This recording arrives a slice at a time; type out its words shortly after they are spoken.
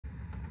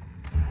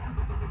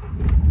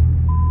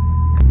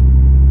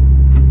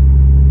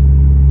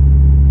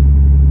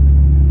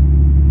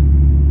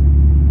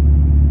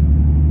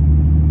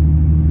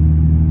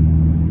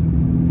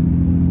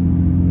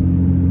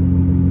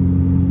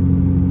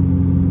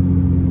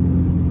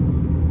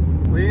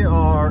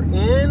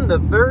the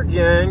third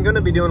gen,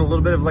 gonna be doing a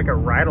little bit of like a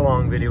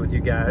ride-along video with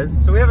you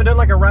guys. So we haven't done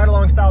like a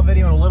ride-along style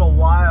video in a little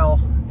while,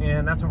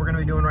 and that's what we're gonna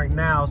be doing right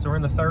now. So we're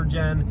in the third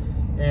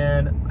gen,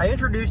 and I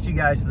introduced you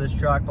guys to this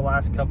truck the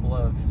last handful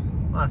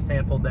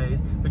of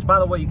days, which by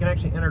the way, you can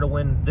actually enter to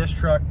win this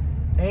truck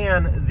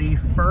and the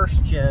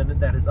first gen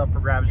that is up for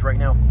grabs right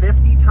now.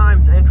 50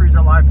 times entries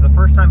are live for the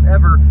first time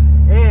ever,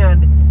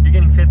 and you're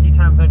getting 50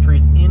 times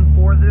entries in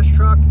for this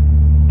truck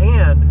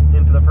and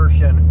in for the first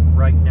gen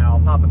right now. I'll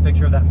pop a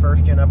picture of that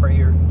first gen up right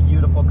here.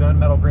 Beautiful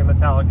gunmetal green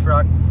metallic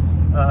truck,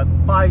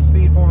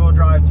 5-speed 4-wheel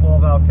drive,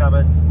 12-valve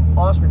Cummins.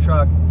 Awesome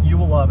truck, you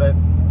will love it.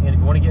 And if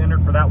you want to get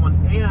entered for that one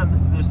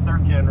and this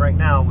third gen right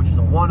now, which is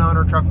a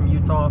one-owner truck from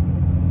Utah,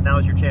 now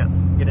is your chance.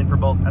 Get in for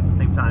both at the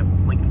same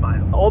time. Link in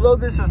bio. Although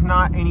this is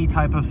not any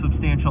type of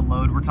substantial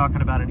load, we're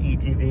talking about an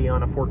ATV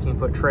on a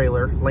 14-foot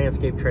trailer,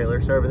 landscape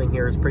trailer, so everything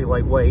here is pretty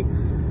lightweight.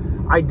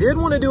 I did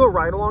want to do a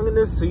ride along in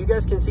this so you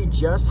guys can see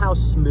just how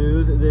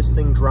smooth this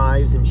thing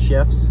drives and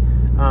shifts.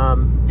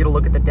 Get a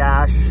look at the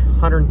dash,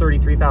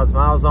 133,000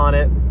 miles on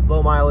it,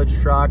 low mileage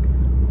truck,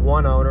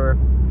 one owner.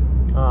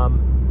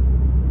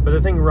 But the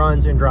thing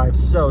runs and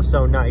drives so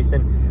nice.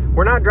 And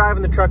we're not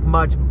driving the truck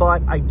much,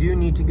 but I do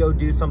need to go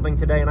do something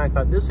today, and I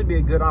thought this would be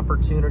a good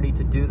opportunity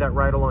to do that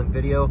ride-along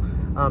video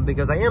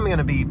because I am going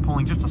to be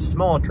pulling just a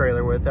small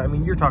trailer with it. I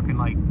mean, you're talking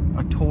like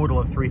a total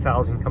of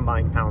 3,000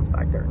 combined pounds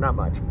back there, not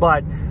much.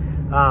 But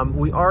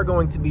we are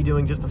going to be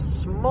doing just a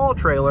small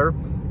trailer,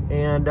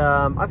 and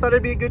I thought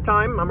it'd be a good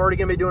time. I'm already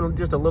going to be doing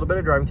just a little bit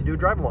of driving to do a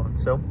drive-along,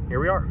 so here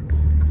we are.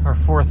 Our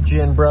fourth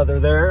gen brother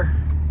there.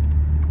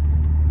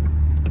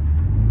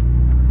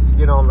 Let's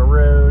get on the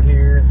road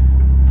here.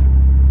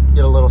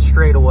 Get a little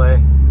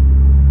straightaway.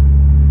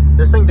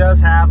 This thing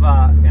does have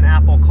an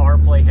Apple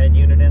CarPlay head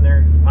unit in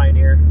there. It's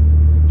Pioneer.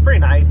 It's pretty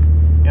nice,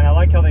 and I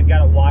like how they've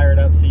got it wired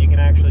up so you can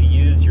actually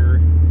use your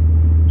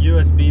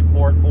USB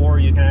port, or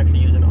you can actually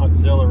use an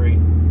auxiliary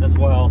as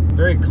well.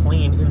 Very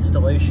clean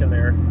installation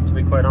there, to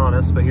be quite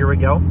honest, but here we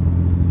go.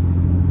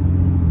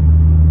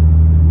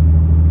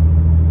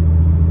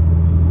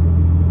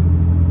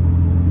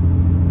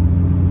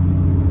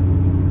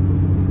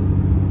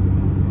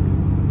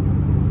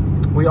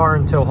 We are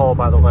in tow haul,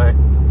 by the way,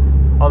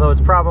 although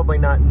it's probably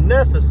not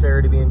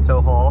necessary to be in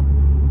tow haul.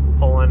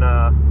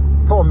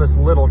 Pulling this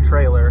little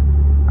trailer,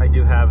 I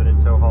do have it in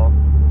tow haul.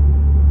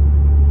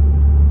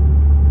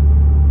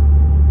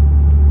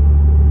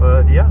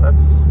 But yeah,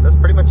 that's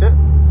pretty much it.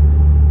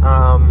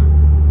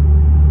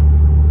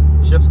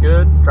 Shifts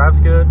good, drives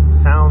good,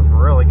 sounds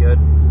really good.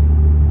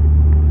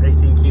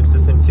 AC keeps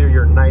this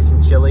interior nice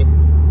and chilly.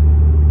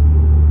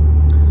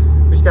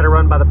 We just got to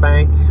run by the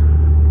bank,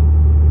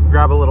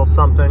 grab a little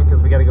something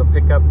because we got to go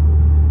pick up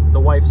the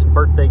wife's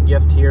birthday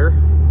gift here.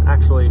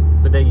 Actually,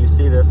 the day you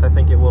see this, I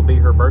think it will be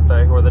her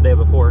birthday or the day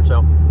before. So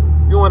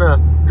if you want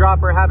to drop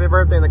her happy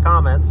birthday in the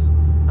comments,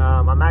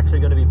 I'm actually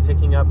going to be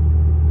picking up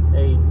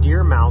a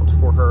deer mount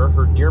for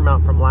her deer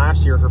mount from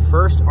last year, her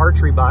first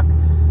archery buck.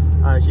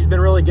 She's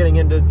been really getting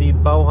into the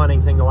bow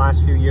hunting thing the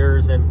last few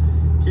years,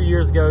 and 2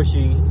 years ago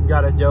she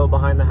got a doe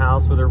behind the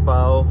house with her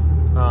bow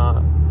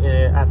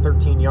at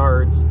 13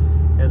 yards,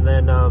 and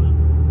then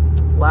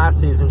last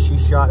season she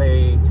shot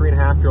a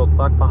 3.5-year-old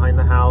buck behind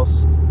the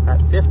house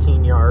at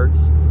 15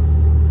 yards.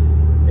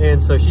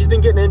 And so she's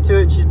been getting into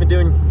it, and she's been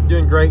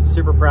doing great,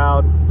 super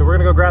proud. But we're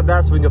gonna go grab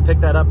that so we can go pick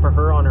that up for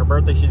her on her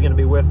birthday. She's gonna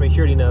be with me. She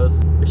already knows.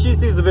 If she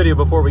sees the video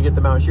before we get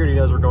the mount, she already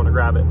knows we're going to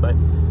grab it. But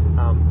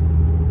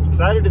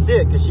excited to see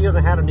it because she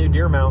hasn't had a new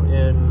deer mount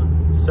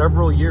in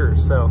several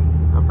years. So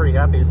I'm pretty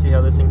happy to see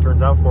how this thing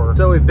turns out for her.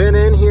 So we've been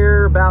in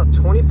here about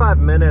 25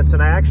 minutes,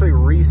 and I actually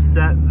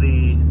reset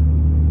the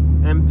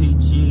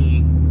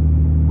MPG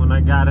when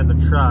I got in the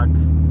truck.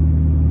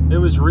 It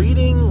was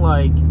reading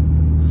like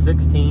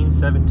 16,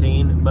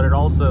 17, but it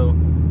also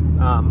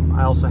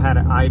I also had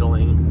it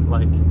idling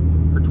like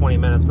for 20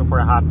 minutes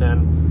before I hopped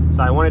in,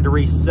 so I wanted to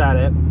reset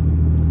it.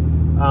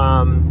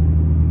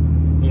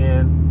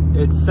 And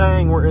it's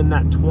saying we're in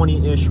that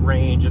 20-ish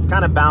range. It's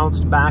kind of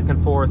bounced back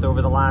and forth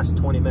over the last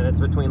 20 minutes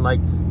between like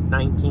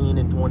 19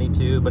 and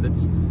 22, but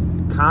it's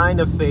kind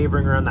of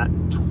favoring around that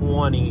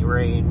 20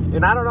 range.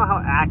 And I don't know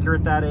how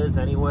accurate that is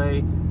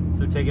anyway,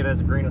 so take it as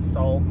a grain of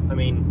salt. I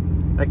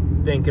mean, that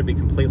thing could be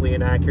completely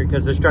inaccurate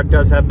because this truck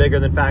does have bigger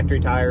than factory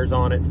tires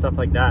on it, stuff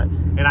like that.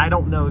 And I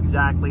don't know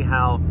exactly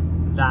how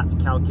that's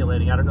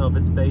calculating. I don't know if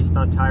it's based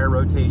on tire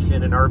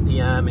rotation and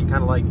RPM, and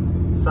kind of like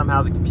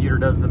somehow the computer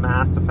does the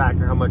math to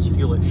factor how much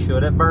fuel it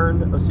should have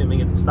burned,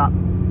 assuming it's a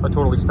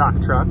totally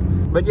stock truck.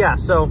 But yeah,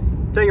 so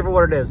take it for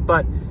what it is.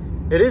 But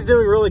it is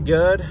doing really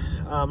good.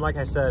 Like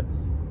I said,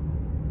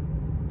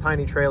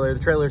 tiny trailer. The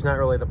trailer's not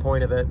really the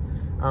point of it.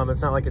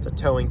 It's not like it's a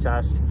towing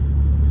test.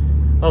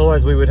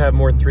 Otherwise, we would have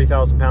more than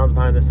 3,000 pounds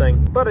behind this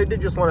thing. But I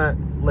did just want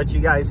to let you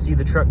guys see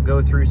the truck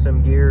go through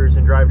some gears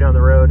and drive down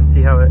the road and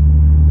see how it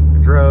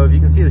drove.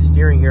 You can see the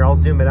steering here. I'll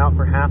zoom it out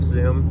for half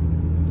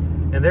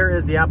zoom. And there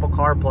is the Apple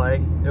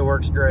CarPlay. It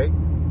works great.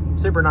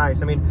 Super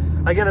nice. I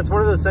mean, again, it's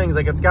one of those things,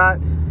 like, it's got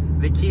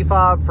the key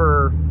fob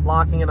for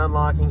locking and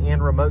unlocking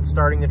and remote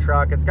starting the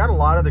truck. It's got a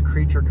lot of the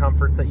creature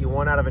comforts that you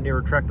want out of a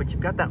newer truck, but you've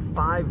got that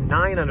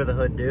 5.9 under the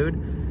hood,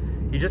 dude.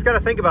 You just got to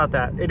think about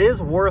that. It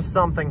is worth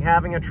something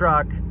having a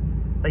truck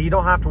that you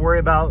don't have to worry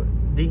about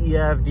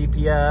DEF,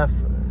 DPF,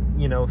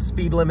 you know,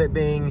 speed limit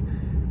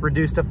being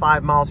reduced to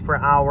 5 miles per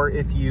hour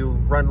if you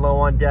run low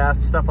on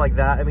DEF, stuff like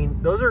that. I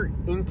mean, those are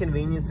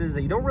inconveniences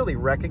that you don't really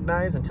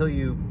recognize until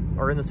you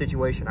are in the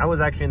situation. I was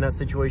actually in that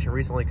situation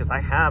recently because I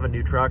have a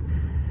new truck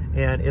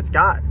and it's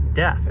got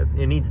DEF.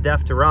 It needs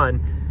DEF to run.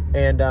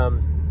 And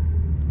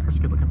there's a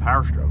good looking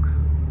Power Stroke.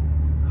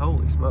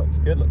 Holy smokes,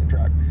 good looking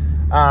truck.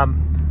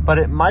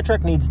 But my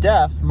truck needs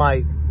DEF.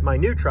 My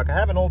new truck, I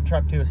have an old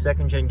truck too, a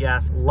 2nd gen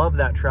gas, love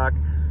that truck.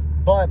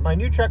 But my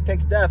new truck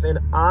takes DEF, and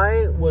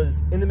I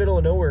was in the middle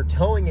of nowhere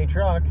towing a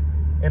truck,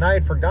 and I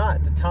had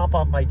forgot to top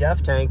off my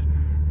DEF tank,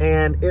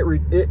 and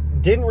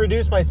it didn't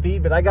reduce my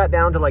speed, but I got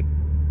down to like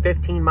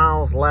 15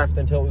 miles left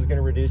until it was going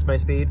to reduce my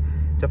speed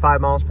to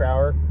 5 miles per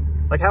hour.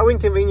 Like, how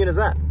inconvenient is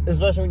that?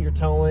 Especially when you're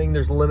towing,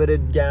 there's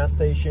limited gas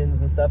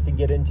stations and stuff to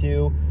get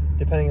into,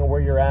 depending on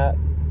where you're at.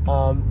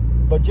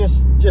 But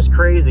just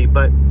crazy,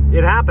 but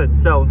it happens.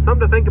 So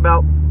something to think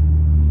about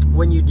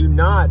when you do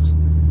not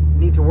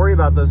need to worry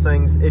about those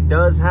things. It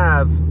does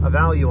have a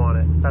value on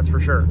it, that's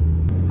for sure.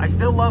 I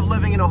still love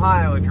living in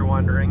Ohio, if you're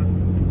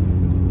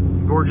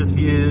wondering. Gorgeous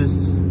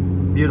views,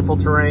 beautiful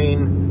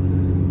terrain,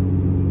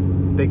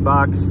 big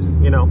bucks,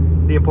 you know,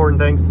 the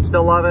important things.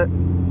 Still love it,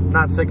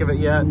 not sick of it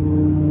yet,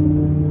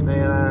 and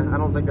I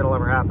don't think that'll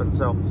ever happen.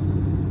 So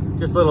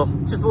just a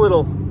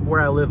little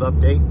where I live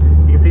update.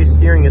 You can see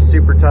steering is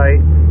super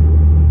tight.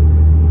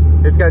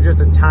 It's got just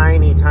a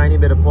tiny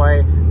bit of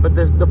play, but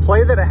the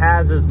play that it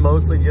has is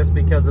mostly just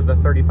because of the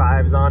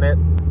 35s on it.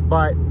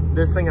 But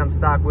this thing on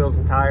stock wheels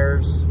and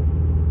tires,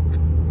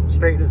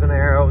 straight as an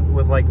arrow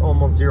with like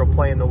almost zero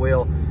play in the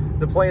wheel.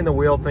 The play in the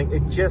wheel thing,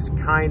 it just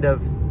kind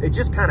of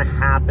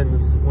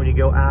happens when you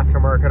go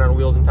aftermarket on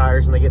wheels and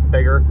tires and they get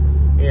bigger,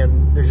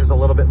 and there's just a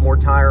little bit more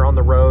tire on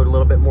the road, a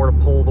little bit more to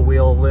pull the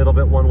wheel a little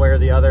bit one way or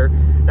the other.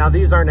 Now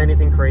these aren't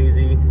anything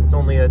crazy. It's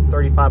only a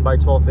 35 by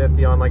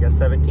 1250 on like a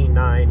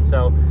 17.9,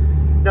 so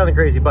nothing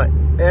crazy, but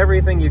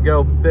everything you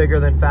go bigger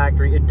than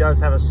factory, it does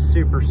have a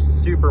super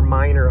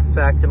minor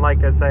effect. And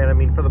like I said, I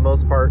mean, for the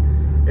most part,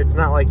 it's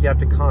not like you have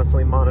to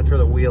constantly monitor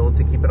the wheel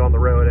to keep it on the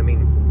road. I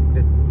mean,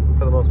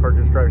 for the most part,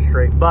 just drive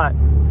straight. But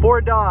for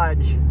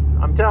Dodge,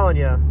 I'm telling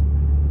you,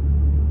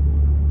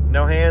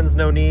 no hands,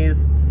 no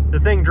knees. The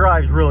thing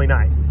drives really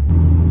nice.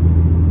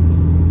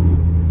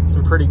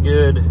 Some pretty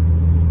good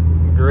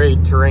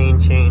grade terrain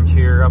change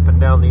here up and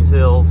down these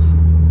hills.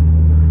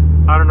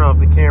 I don't know if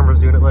the camera's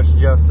doing it much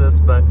justice,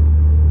 but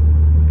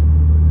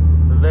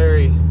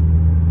very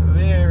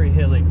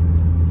hilly.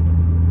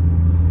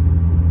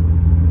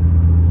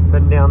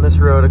 Been down this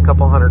road a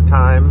couple hundred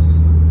times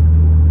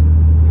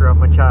throughout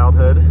my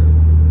childhood.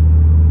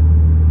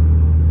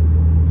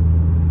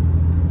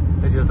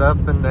 They just up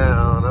and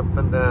down,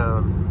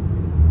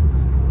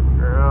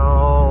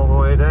 all the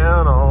way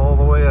down, all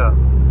the way up.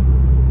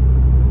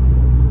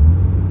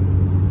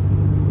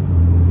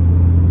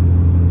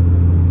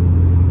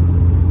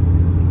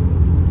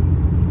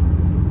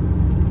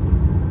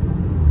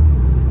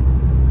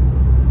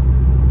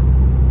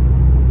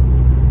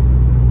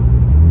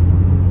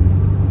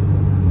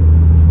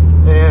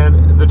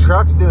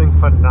 Truck's doing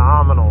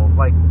phenomenal,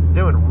 like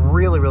doing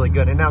really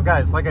good. And now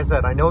guys, like I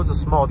said, I know it's a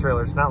small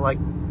trailer, it's not like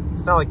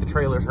the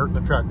trailer's hurting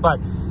the truck, but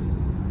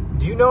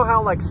do you know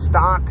how like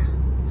stock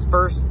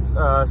first,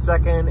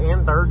 second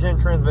and third gen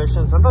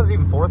transmissions, sometimes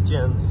even fourth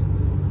gens,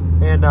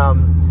 and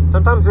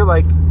sometimes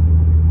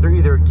they're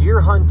either gear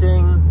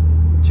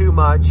hunting too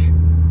much,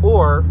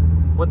 or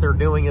what they're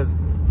doing is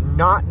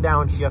not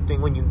downshifting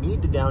when you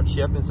need to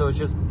downshift, and so it's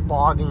just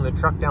bogging the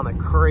truck down like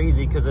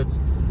crazy because it's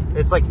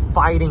like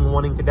fighting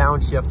wanting to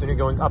downshift when you're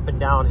going up and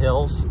down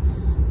hills.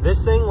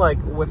 This thing, like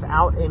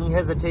without any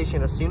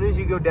hesitation, as soon as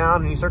you go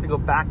down and you start to go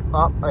back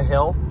up a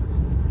hill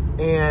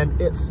and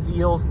it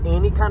feels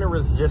any kind of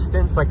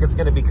resistance, like it's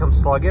going to become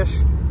sluggish,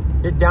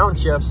 it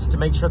downshifts to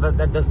make sure that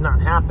that does not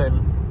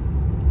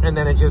happen, and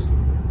then it just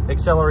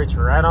accelerates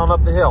right on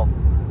up the hill.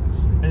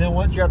 And then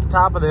once you're at the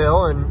top of the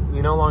hill and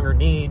you no longer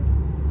need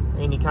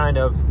any kind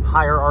of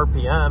higher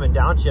RPM and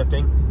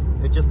downshifting,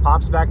 it just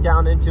pops back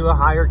down into a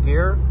higher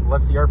gear,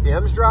 lets the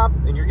RPMs drop,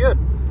 and you're good.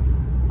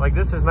 Like,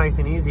 this is nice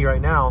and easy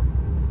right now.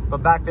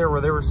 But back there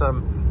where there were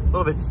some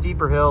little bit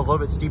steeper hills, a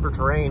little bit steeper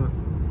terrain,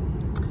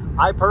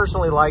 I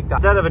personally like that.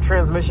 Instead of a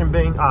transmission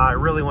being, I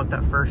really want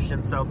that first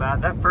gen so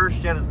bad. That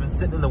first gen has been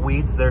sitting in the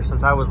weeds there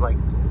since I was like,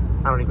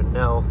 I don't even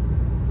know.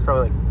 It's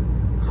probably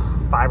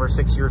like 5 or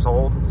 6 years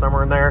old,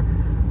 somewhere in there.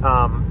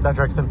 That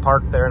truck's been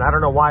parked there, and I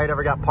don't know why it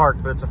ever got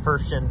parked, but it's a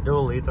first gen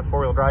dually. It's a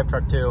 4-wheel drive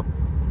truck too.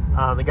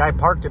 The guy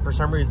parked it for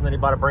some reason, then he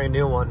bought a brand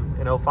new one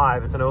in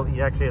 05.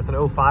 He actually has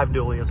an 05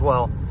 dually as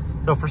well.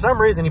 So for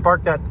some reason, he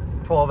parked that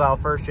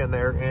 12-valve first gen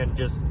there and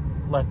just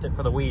left it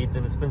for the weeds,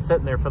 and it's been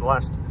sitting there for the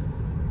last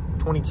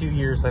 22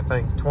 years, I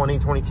think.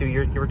 22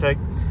 years, give or take.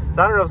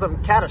 So I don't know if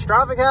something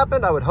catastrophic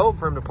happened. I would hope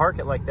for him to park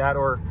it like that,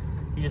 or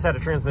he just had a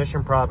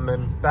transmission problem,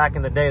 and back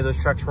in the day, those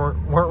trucks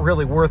weren't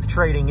really worth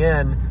trading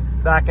in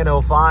back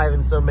in 05,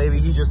 and so maybe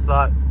he just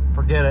thought,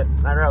 forget it,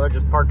 I'd rather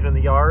just park it in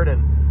the yard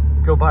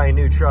and go buy a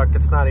new truck.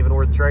 It's not even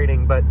worth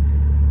trading. But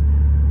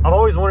I've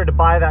always wanted to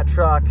buy that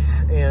truck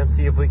and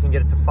see if we can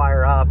get it to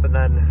fire up and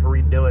then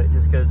redo it,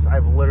 just because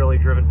I've literally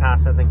driven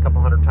past that thing a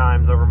couple hundred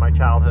times over my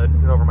childhood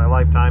and over my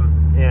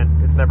lifetime,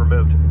 and it's never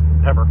moved,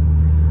 ever.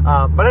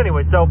 But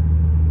anyway, so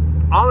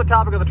on the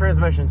topic of the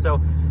transmission, so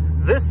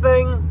this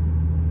thing,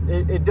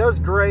 it does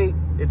great.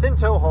 It's in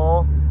tow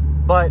haul,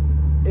 but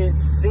it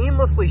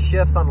seamlessly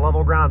shifts on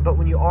level ground. But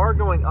when you are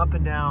going up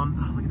and down,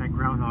 oh, look at that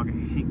groundhog,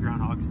 I hate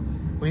groundhogs.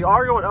 When you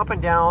are going up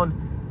and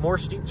down more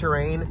steep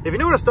terrain, if you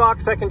know what a stock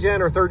 2nd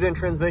gen or 3rd gen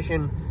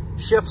transmission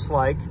shifts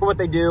like, what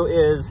they do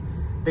is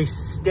they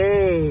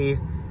stay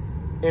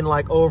in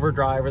like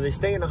overdrive, or they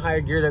stay in a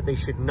higher gear that they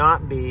should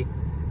not be,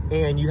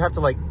 and you have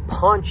to like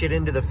punch it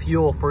into the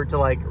fuel for it to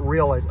like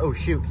realize, oh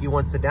shoot, he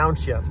wants to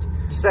downshift.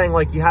 Saying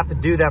like you have to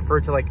do that for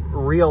it to like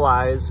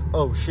realize,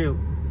 oh shoot,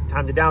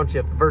 time to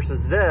downshift.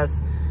 Versus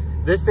this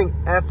thing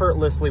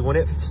effortlessly, when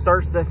it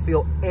starts to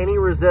feel any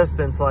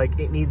resistance, like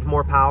it needs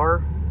more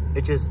power,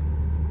 it just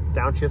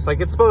downshifts like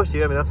it's supposed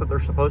to. I mean, that's what they're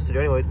supposed to do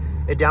anyways.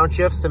 It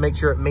downshifts to make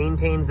sure it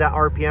maintains that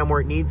RPM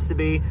where it needs to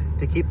be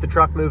to keep the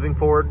truck moving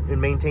forward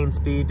and maintain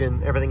speed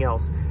and everything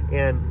else.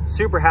 And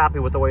super happy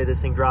with the way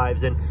this thing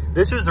drives. And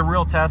this was a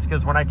real test,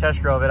 because when I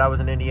test drove it, I was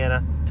in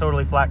Indiana,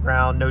 totally flat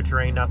ground, no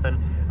terrain, nothing.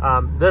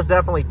 This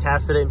definitely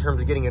tested it in terms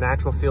of getting an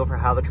actual feel for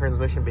how the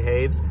transmission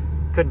behaves.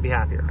 Couldn't be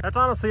happier. That's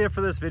honestly it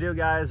for this video,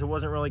 guys. It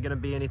wasn't really going to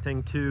be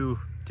anything too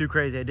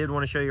crazy. I did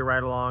want to show you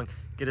right along,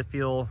 get a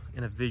feel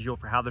and a visual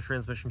for how the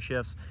transmission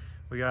shifts.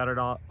 We got it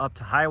all up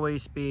to highway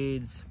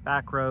speeds,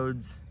 back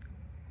roads,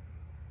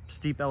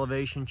 steep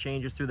elevation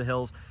changes through the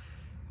hills.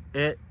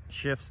 It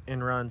shifts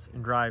and runs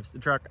and drives the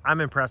truck.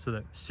 I'm impressed with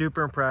it,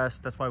 super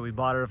impressed. That's why we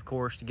bought it, of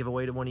course, to give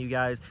away to one of you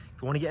guys.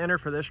 If you want to get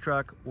entered for this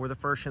truck or the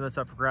first gen that's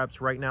up for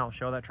grabs right now, I'll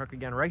show that truck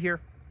again right here.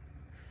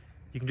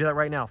 You can do that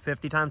right now.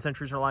 50 times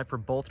entries are live for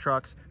both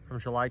trucks from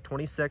July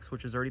 26th,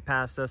 which is already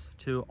past us,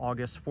 to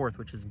August 4th,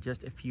 which is in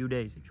just a few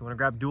days. If you want to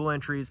grab dual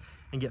entries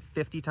and get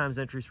 50 times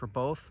entries for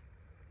both,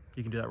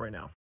 you can do that right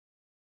now.